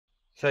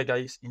Okay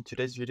guys, in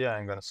today's video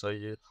I'm gonna show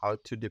you how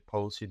to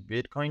deposit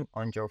Bitcoin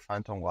on your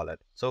Phantom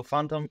wallet. So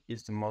Phantom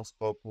is the most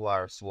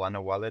popular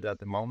Solana wallet at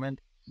the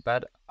moment,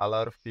 but a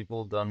lot of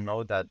people don't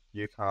know that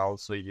you can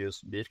also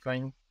use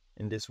Bitcoin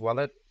in this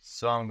wallet.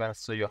 So I'm gonna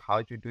show you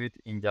how to do it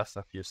in just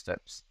a few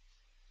steps.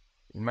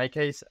 In my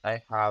case,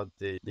 I have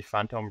the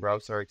Phantom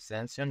browser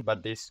extension,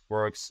 but this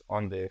works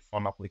on the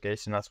phone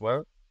application as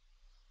well.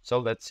 So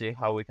let's see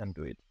how we can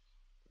do it.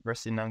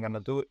 First thing I'm gonna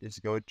do is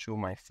go to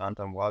my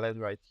Phantom wallet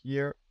right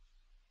here.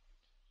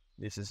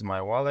 This is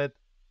my wallet,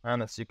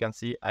 and as you can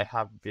see, I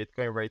have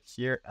Bitcoin right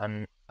here,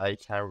 and I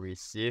can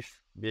receive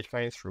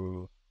Bitcoin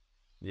through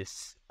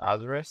this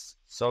address.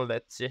 So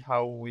let's see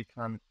how we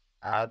can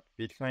add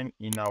Bitcoin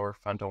in our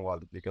Phantom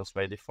wallet, because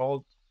by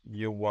default,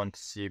 you won't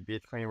see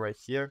Bitcoin right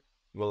here.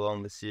 You will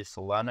only see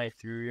Solana,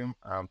 Ethereum,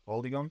 and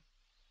Polygon.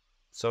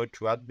 So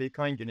to add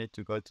Bitcoin, you need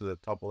to go to the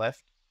top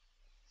left,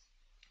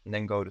 and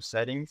then go to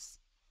settings.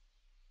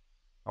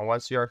 And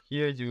once you are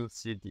here, you will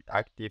see the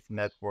active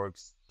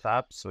networks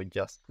tab. So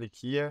just click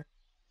here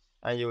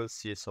and you will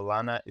see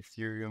Solana,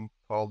 Ethereum,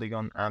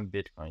 Polygon, and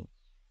Bitcoin.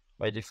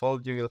 By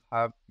default, you will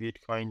have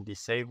Bitcoin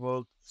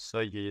disabled.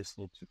 So you just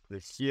need to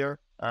click here.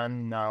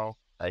 And now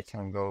I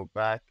can go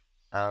back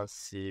and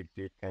see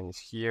Bitcoin is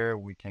here.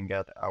 We can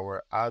get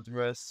our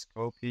address,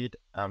 copy it,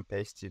 and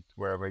paste it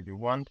wherever you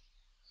want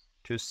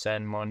to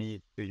send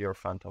money to your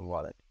Phantom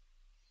wallet.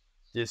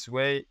 This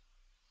way,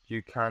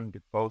 you can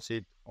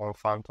deposit on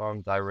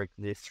Phantom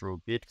directly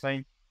through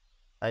Bitcoin,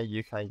 and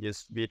you can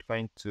use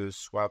Bitcoin to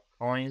swap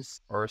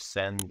coins or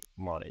send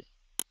money.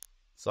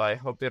 So I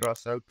hope it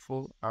was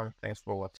helpful, and thanks for watching.